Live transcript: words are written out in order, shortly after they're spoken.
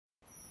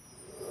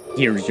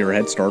Here's your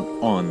head start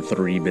on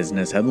 3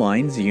 business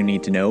headlines you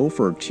need to know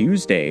for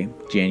Tuesday,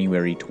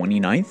 January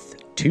 29th,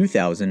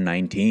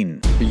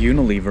 2019.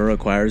 Unilever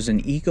acquires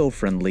an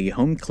eco-friendly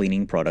home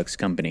cleaning products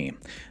company.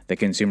 The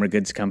consumer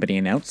goods company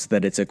announced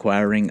that it's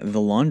acquiring The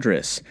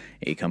Laundress,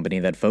 a company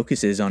that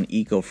focuses on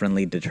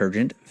eco-friendly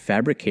detergent,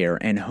 fabric care,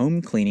 and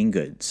home cleaning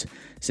goods.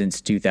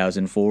 Since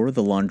 2004,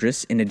 The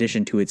Laundress, in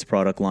addition to its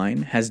product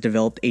line, has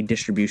developed a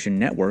distribution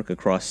network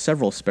across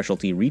several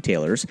specialty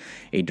retailers,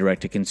 a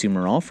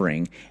direct-to-consumer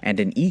offering, and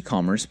an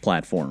e-commerce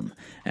platform.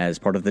 As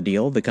part of the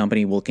deal, the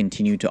company will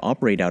continue to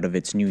operate out of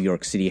its New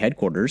York City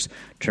headquarters.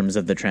 Terms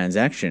of the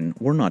transaction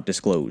were not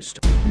disclosed.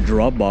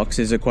 Dropbox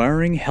is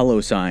acquiring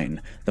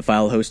HelloSign. The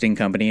file hosting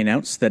company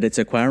announced that it's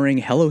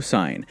acquiring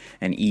HelloSign,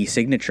 an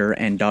e-signature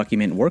and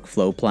document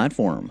workflow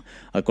platform.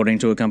 According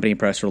to a company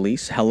press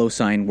release,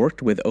 HelloSign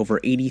worked with over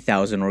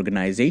 80,000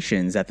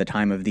 organizations at the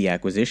time of the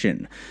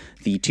acquisition.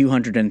 The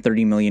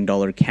 $230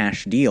 million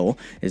cash deal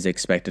is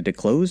expected to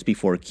close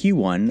before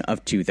Q1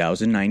 of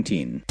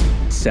 2019.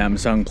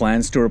 Samsung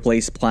plans to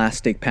replace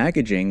plastic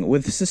packaging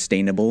with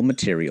sustainable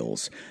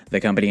materials. The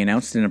company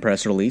announced in a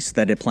press release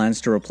that it plans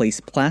to replace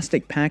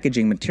plastic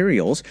packaging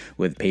materials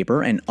with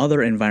paper and other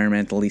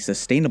environmentally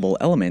sustainable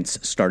elements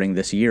starting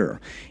this year.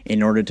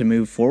 In order to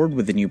move forward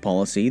with the new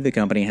policy, the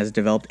company has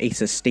developed a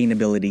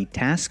sustainability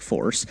task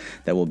force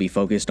that will be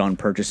focused on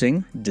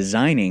purchasing,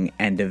 designing,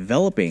 and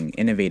developing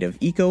innovative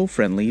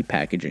eco-friendly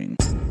packaging.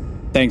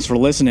 Thanks for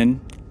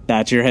listening.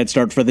 That's your head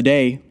start for the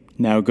day.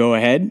 Now go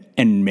ahead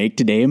and make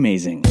today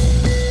amazing.